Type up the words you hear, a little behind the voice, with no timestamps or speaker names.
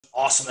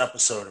Awesome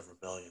episode of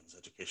Rebellion's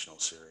educational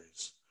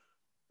series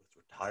with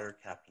retired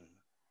Captain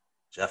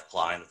Jeff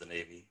Kline of the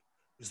Navy,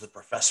 who's the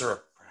professor of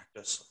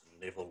practice at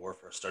the Naval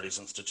Warfare Studies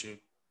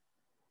Institute.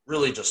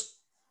 Really just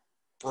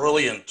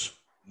brilliant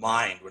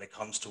mind when it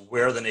comes to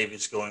where the Navy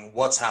is going,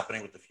 what's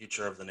happening with the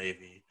future of the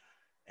Navy,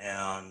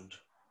 and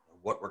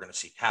what we're going to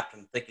see.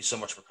 Captain, thank you so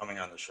much for coming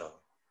on the show.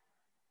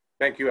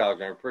 Thank you,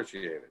 Alexander.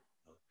 Appreciate it.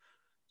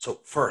 So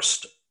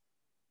first,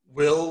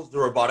 will the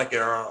robotic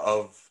era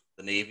of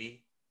the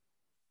Navy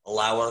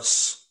allow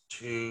us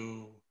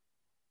to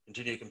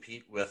continue to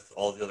compete with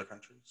all the other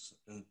countries,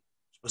 and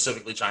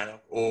specifically China,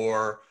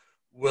 or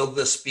will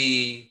this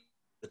be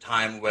the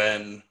time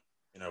when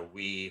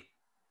we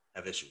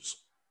have issues?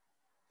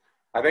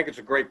 I think it's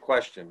a great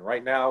question.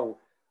 Right now,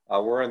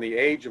 we're in the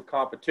age of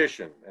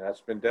competition, and that's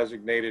been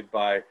designated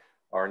by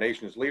our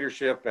nation's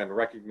leadership and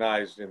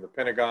recognized in the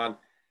Pentagon.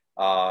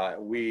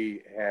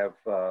 We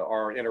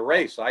are in a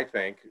race, I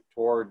think,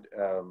 toward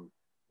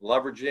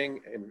leveraging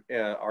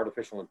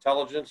artificial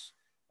intelligence,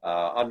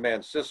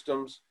 unmanned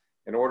systems,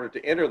 in order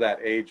to enter that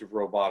age of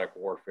robotic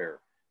warfare.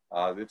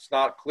 It's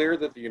not clear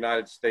that the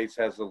United States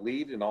has the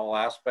lead in all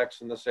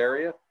aspects in this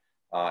area.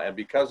 And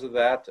because of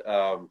that,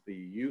 the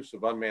use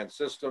of unmanned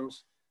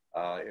systems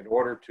in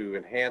order to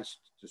enhance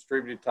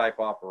distributed type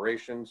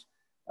operations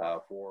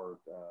for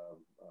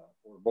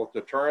both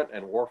deterrent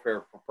and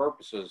warfare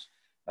purposes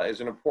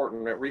is an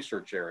important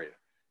research area.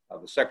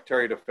 The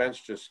Secretary of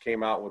Defense just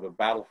came out with a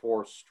Battle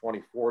Force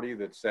 2040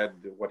 that said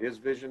what his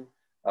vision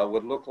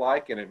would look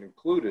like, and it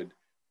included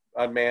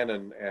unmanned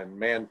and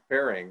manned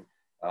pairing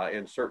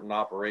in certain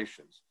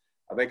operations.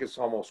 I think it's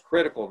almost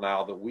critical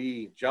now that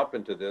we jump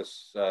into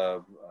this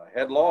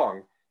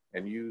headlong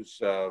and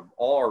use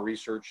all our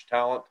research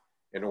talent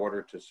in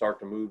order to start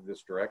to move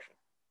this direction.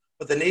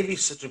 But the Navy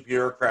is such a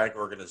bureaucratic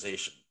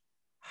organization.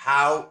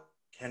 How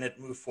can it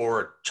move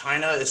forward?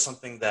 China is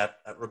something that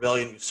at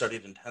Rebellion we've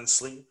studied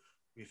intensely.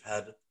 We've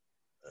had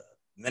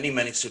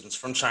many students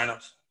from China,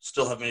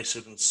 still have many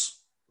students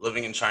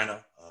living in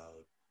China,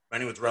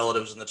 many with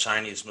relatives in the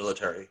Chinese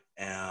military.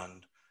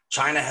 And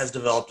China has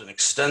developed an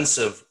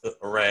extensive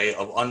array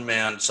of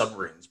unmanned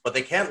submarines, but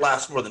they can't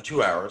last more than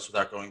 2 hours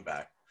without going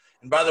back.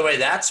 And by the way,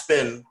 that's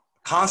been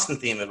a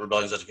constant theme in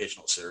Rebellion's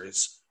educational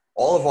series.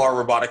 All of our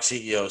robotic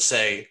CEOs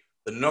say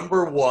the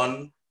number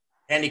one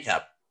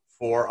handicap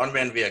for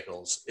unmanned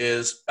vehicles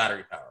is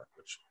battery power,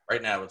 which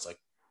right now it's like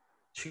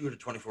 2 to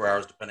 24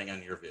 hours depending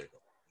on your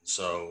vehicle. And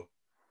so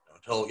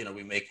until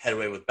we make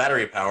headway with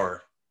battery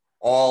power,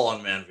 all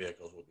unmanned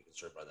vehicles will be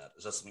concerned by that.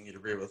 Is that something you'd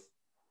agree with?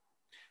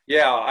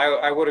 Yeah,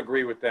 I would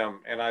agree with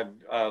them. And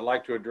I'd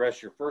like to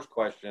address your first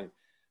question.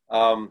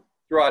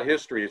 Throughout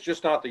history, it's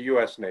just not the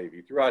U.S.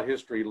 Navy. Throughout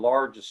history,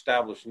 large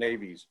established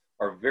navies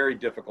are very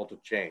difficult to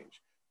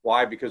change.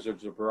 Why? Because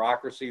there's a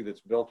bureaucracy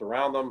that's built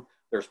around them.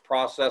 There's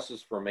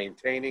processes for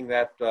maintaining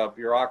that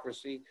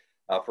bureaucracy.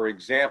 For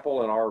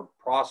example, in our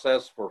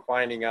process for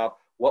finding out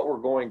what we're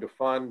going to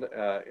fund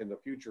in the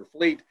future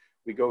fleet,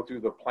 we go through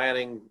the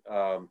planning,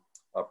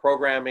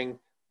 programming,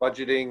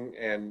 budgeting,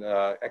 and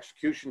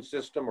execution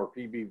system, or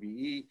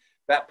PBVE.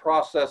 That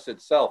process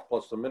itself,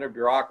 plus the many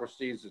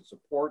bureaucracies that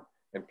support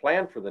and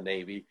plan for the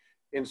Navy,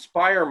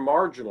 inspire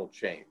marginal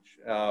change,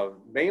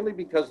 mainly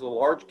because of the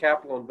large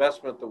capital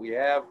investment that we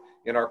have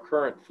in our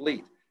current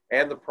fleet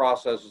and the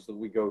processes that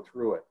we go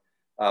through it.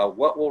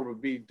 What will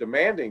be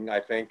demanding, I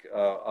think,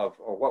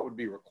 or what would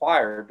be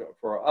required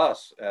for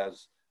us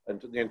as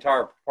the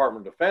entire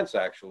Department of Defense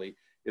actually,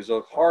 is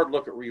a hard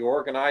look at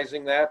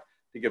reorganizing that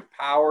to give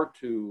power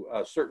to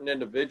certain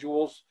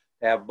individuals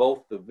to have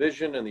both the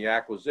vision and the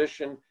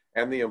acquisition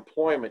and the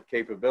employment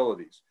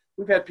capabilities.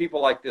 We've had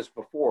people like this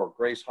before.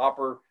 Grace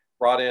Hopper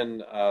brought in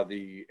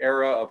the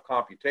era of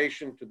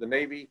computation to the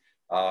Navy.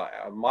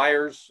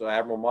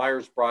 Admiral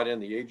Myers brought in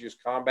the Aegis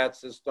Combat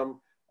System.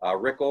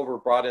 Rick Over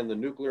brought in the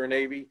nuclear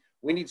Navy.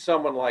 We need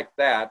someone like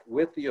that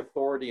with the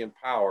authority and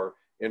power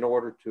in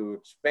order to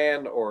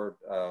expand or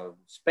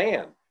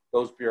span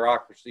those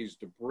bureaucracies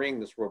to bring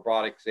this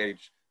robotics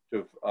age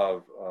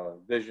of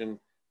vision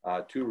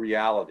to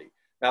reality.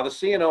 Now, the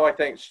CNO, I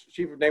think,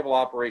 Chief of Naval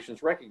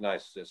Operations,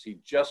 recognizes this. He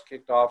just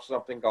kicked off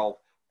something called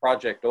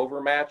Project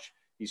Overmatch.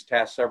 He's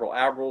tasked several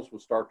admirals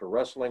with start to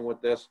wrestling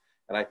with this,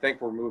 and I think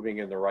we're moving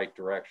in the right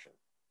direction.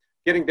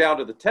 Getting down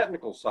to the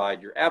technical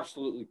side, you're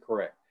absolutely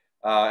correct.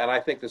 And I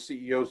think the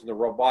CEOs in the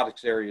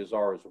robotics areas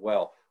are as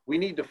well. We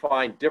need to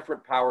find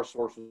different power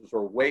sources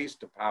or ways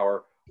to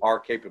power our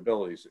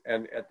capabilities.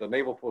 And at the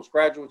Naval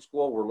Postgraduate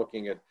School, we're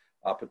looking at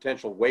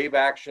potential wave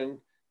action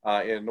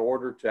in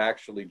order to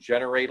actually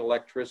generate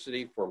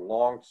electricity for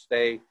long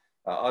stay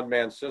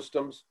unmanned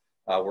systems.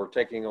 We're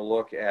taking a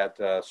look at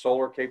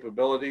solar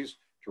capabilities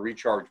to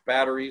recharge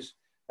batteries.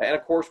 And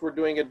of course, we're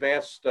doing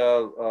advanced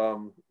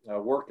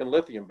work in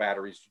lithium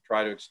batteries to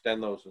try to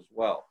extend those as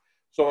well.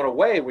 So in a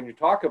way, when you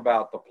talk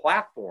about the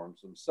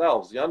platforms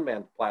themselves, the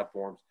unmanned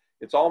platforms,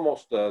 it's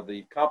almost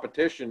the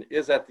competition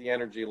is at the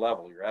energy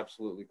level. You're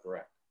absolutely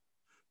correct.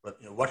 But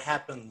what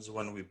happens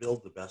when we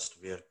build the best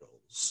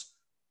vehicles?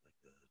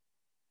 Like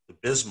the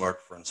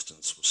Bismarck, for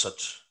instance, was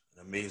such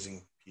an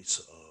amazing piece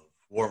of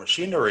war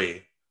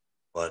machinery,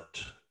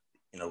 but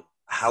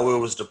how it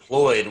was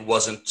deployed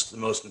wasn't the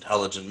most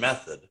intelligent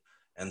method.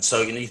 And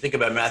so, you think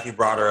about Matthew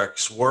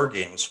Broderick's War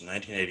Games from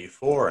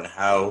 1984 and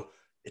how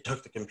it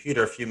took the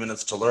computer a few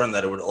minutes to learn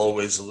that it would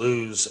always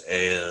lose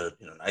an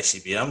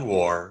ICBM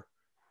war.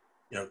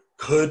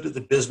 Could the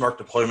Bismarck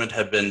deployment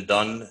have been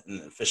done in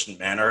an efficient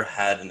manner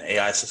had an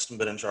AI system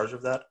been in charge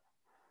of that?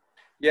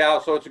 Yeah,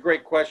 so it's a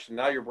great question.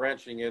 Now you're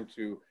branching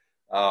into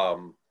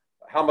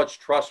how much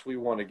trust we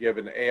want to give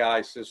an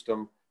AI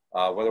system,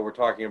 whether we're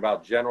talking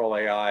about general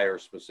AI or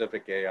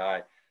specific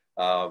AI.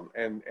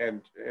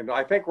 And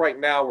I think right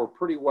now we're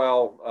pretty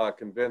well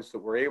convinced that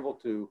we're able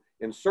to,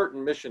 in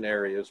certain mission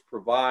areas,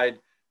 provide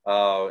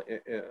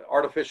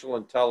artificial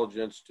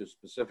intelligence to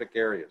specific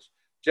areas.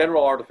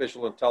 General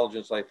artificial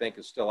intelligence, I think,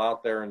 is still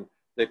out there, and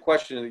the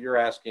question that you're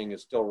asking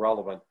is still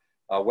relevant,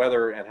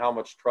 whether and how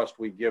much trust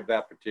we give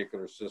that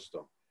particular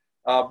system.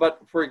 But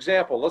for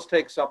example, let's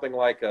take something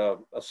like a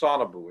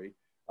sonobuoy,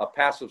 a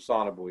passive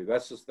sonobuoy.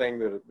 That's this thing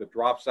that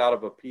drops out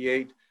of a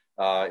P8.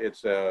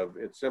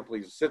 It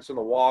simply sits in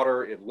the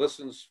water. It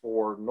listens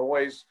for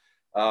noise.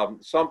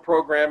 Some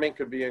programming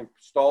could be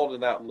installed in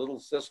that little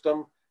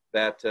system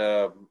that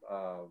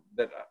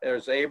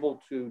is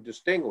able to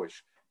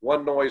distinguish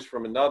one noise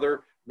from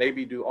another,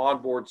 maybe do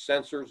onboard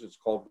sensors. It's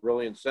called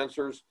brilliant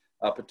sensors.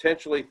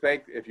 Potentially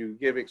think, if you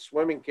give it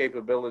swimming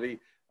capability,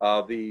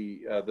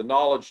 the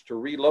knowledge to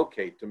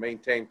relocate, to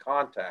maintain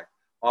contact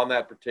on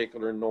that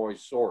particular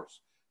noise source.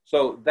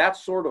 So that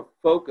sort of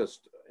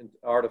focused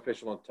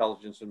artificial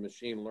intelligence and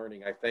machine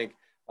learning, I think,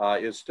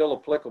 is still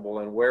applicable,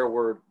 and where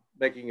we're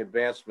making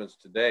advancements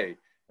today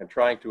and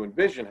trying to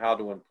envision how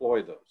to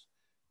employ those.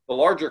 The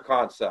larger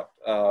concept,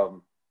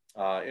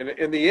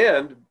 in the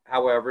end,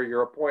 however,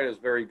 your point is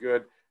very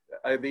good.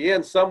 In the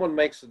end, someone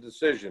makes a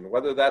decision,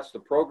 whether that's the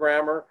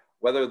programmer,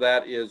 whether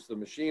that is the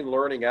machine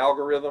learning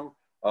algorithm,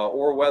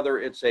 or whether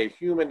it's a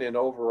human in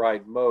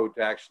override mode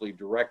to actually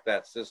direct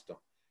that system.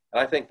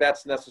 And I think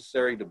that's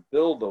necessary to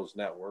build those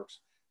networks,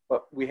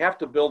 but we have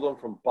to build them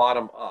from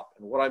bottom up.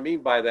 And what I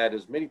mean by that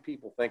is many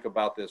people think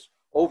about this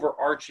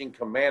overarching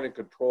command and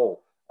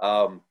control.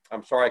 I'm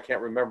sorry, I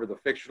can't remember the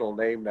fictional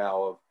name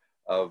now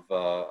of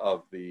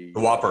the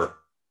Whopper.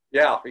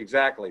 Yeah,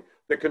 exactly.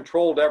 That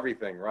controlled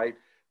everything, right?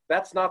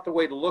 That's not the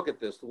way to look at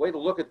this. The way to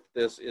look at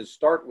this is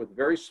start with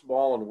very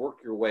small and work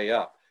your way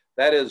up.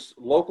 That is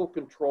local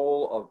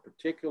control of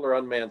particular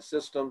unmanned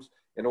systems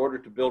in order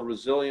to build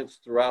resilience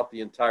throughout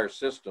the entire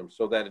system,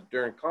 so that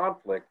during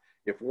conflict,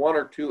 if one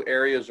or two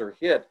areas are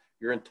hit,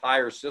 your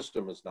entire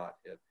system is not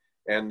hit.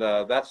 And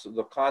that's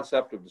the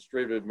concept of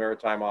distributed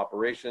maritime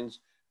operations,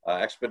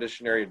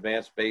 expeditionary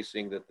advanced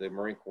basing that the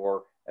Marine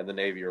Corps and the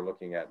Navy are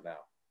looking at now.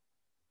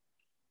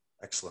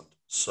 Excellent.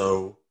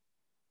 So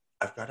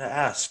I've got to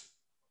ask,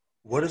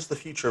 what is the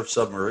future of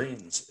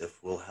submarines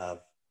if we'll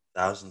have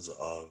thousands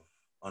of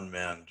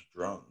unmanned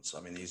drones?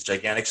 I mean, these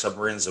gigantic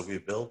submarines that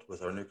we've built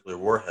with our nuclear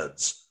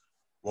warheads,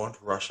 won't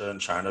Russia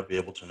and China be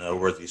able to know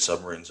where these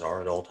submarines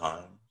are at all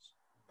times?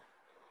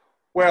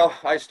 Well,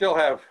 I still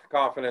have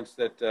confidence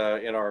that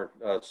in our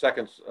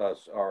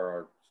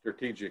our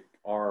strategic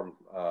arm,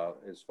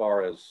 as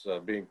far as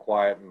being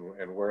quiet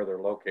and where they're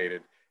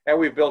located, and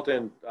we've built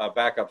in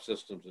backup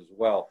systems as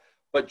well.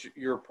 But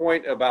your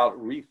point about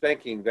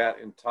rethinking that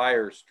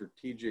entire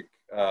strategic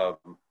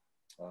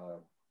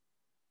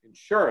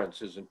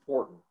insurance is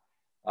important,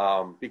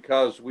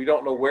 because we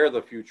don't know where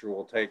the future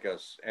will take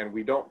us, and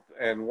we don't.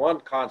 And one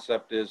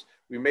concept is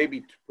we may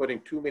be putting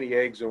too many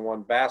eggs in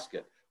one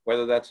basket,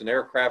 whether that's an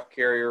aircraft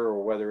carrier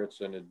or whether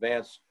it's an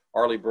advanced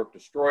Arleigh Burke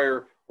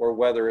destroyer or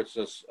whether it's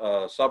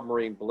a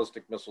submarine,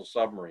 ballistic missile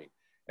submarine.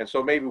 And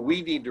so maybe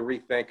we need to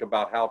rethink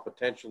about how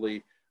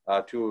potentially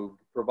to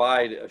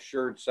provide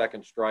assured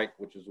second strike,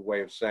 which is a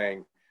way of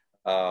saying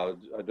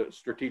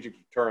strategic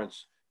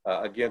deterrence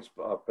against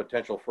a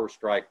potential first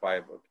strike by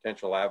a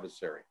potential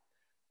adversary.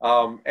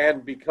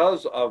 And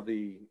because of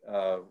the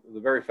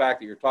very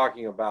fact that you're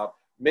talking about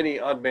many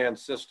unmanned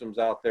systems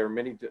out there,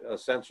 many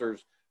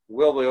sensors,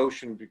 will the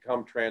ocean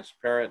become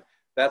transparent?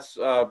 That's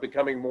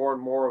becoming more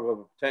and more of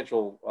a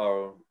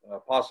potential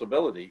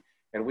possibility,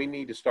 and we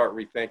need to start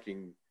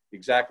rethinking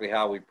exactly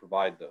how we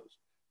provide those.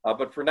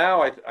 But for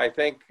now, I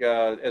think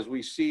as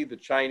we see the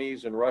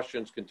Chinese and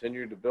Russians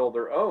continue to build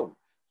their own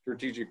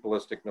strategic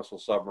ballistic missile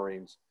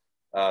submarines,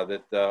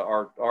 that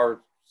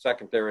our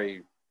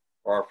secondary,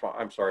 or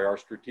our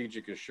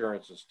strategic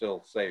assurance is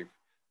still safe,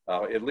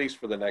 at least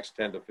for the next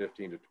 10 to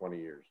 15 to 20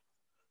 years.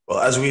 Well,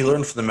 as we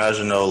learned from the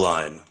Maginot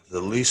Line, the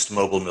least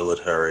mobile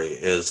military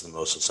is the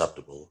most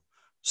susceptible.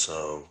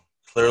 So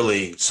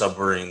clearly,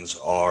 submarines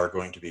are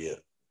going to be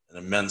an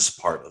immense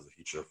part of the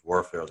future of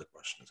warfare. The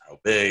question is how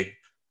big,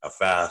 how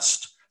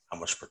fast, how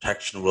much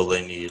protection will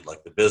they need?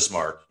 Like the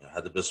Bismarck,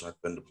 had the Bismarck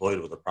been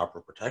deployed with the proper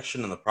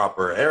protection in the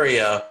proper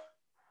area,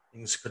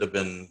 things could have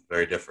been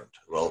very different.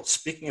 Well,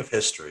 speaking of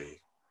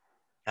history,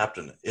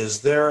 Captain,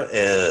 is there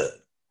an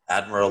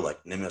admiral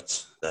like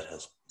Nimitz that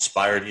has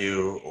inspired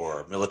you, or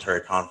a military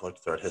conflict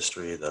throughout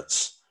history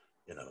that's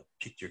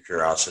piqued your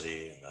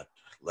curiosity and that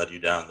led you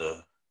down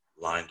the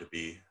line to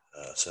be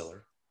a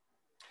sailor?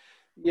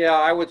 Yeah,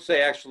 I would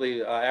say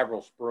actually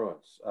Admiral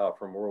Spruance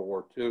from World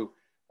War II.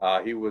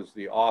 He was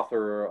the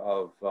author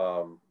of,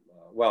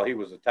 well, he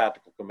was a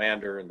tactical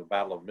commander in the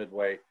Battle of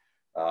Midway.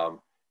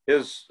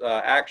 His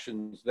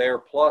actions there,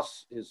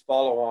 plus his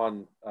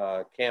follow-on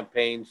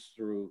campaigns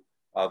through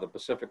the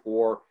Pacific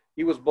War,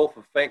 he was both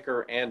a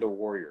thinker and a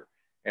warrior.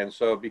 And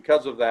so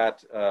because of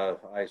that,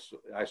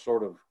 I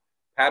sort of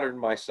patterned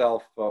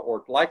myself,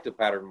 or like to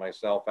pattern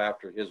myself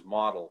after his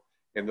model,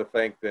 and to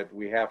think that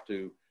we have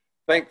to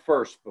think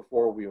first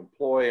before we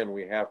employ, and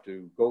we have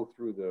to go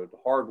through the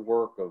hard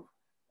work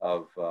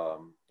of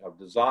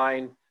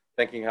design,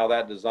 thinking how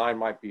that design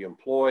might be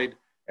employed,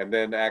 and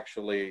then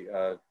actually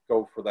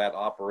go for that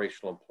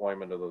operational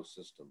employment of those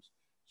systems.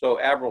 So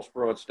Admiral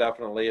Spruance,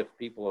 definitely, if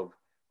people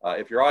have,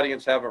 if your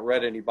audience haven't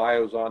read any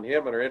bios on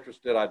him and are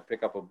interested, I'd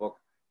pick up a book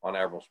on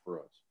Admiral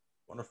Spruance.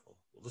 Wonderful.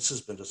 Well, this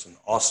has been just an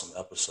awesome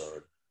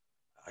episode.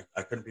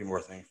 I couldn't be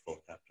more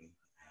thankful, Captain.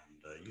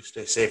 And you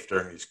stay safe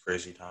during these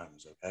crazy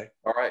times, okay?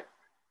 All right.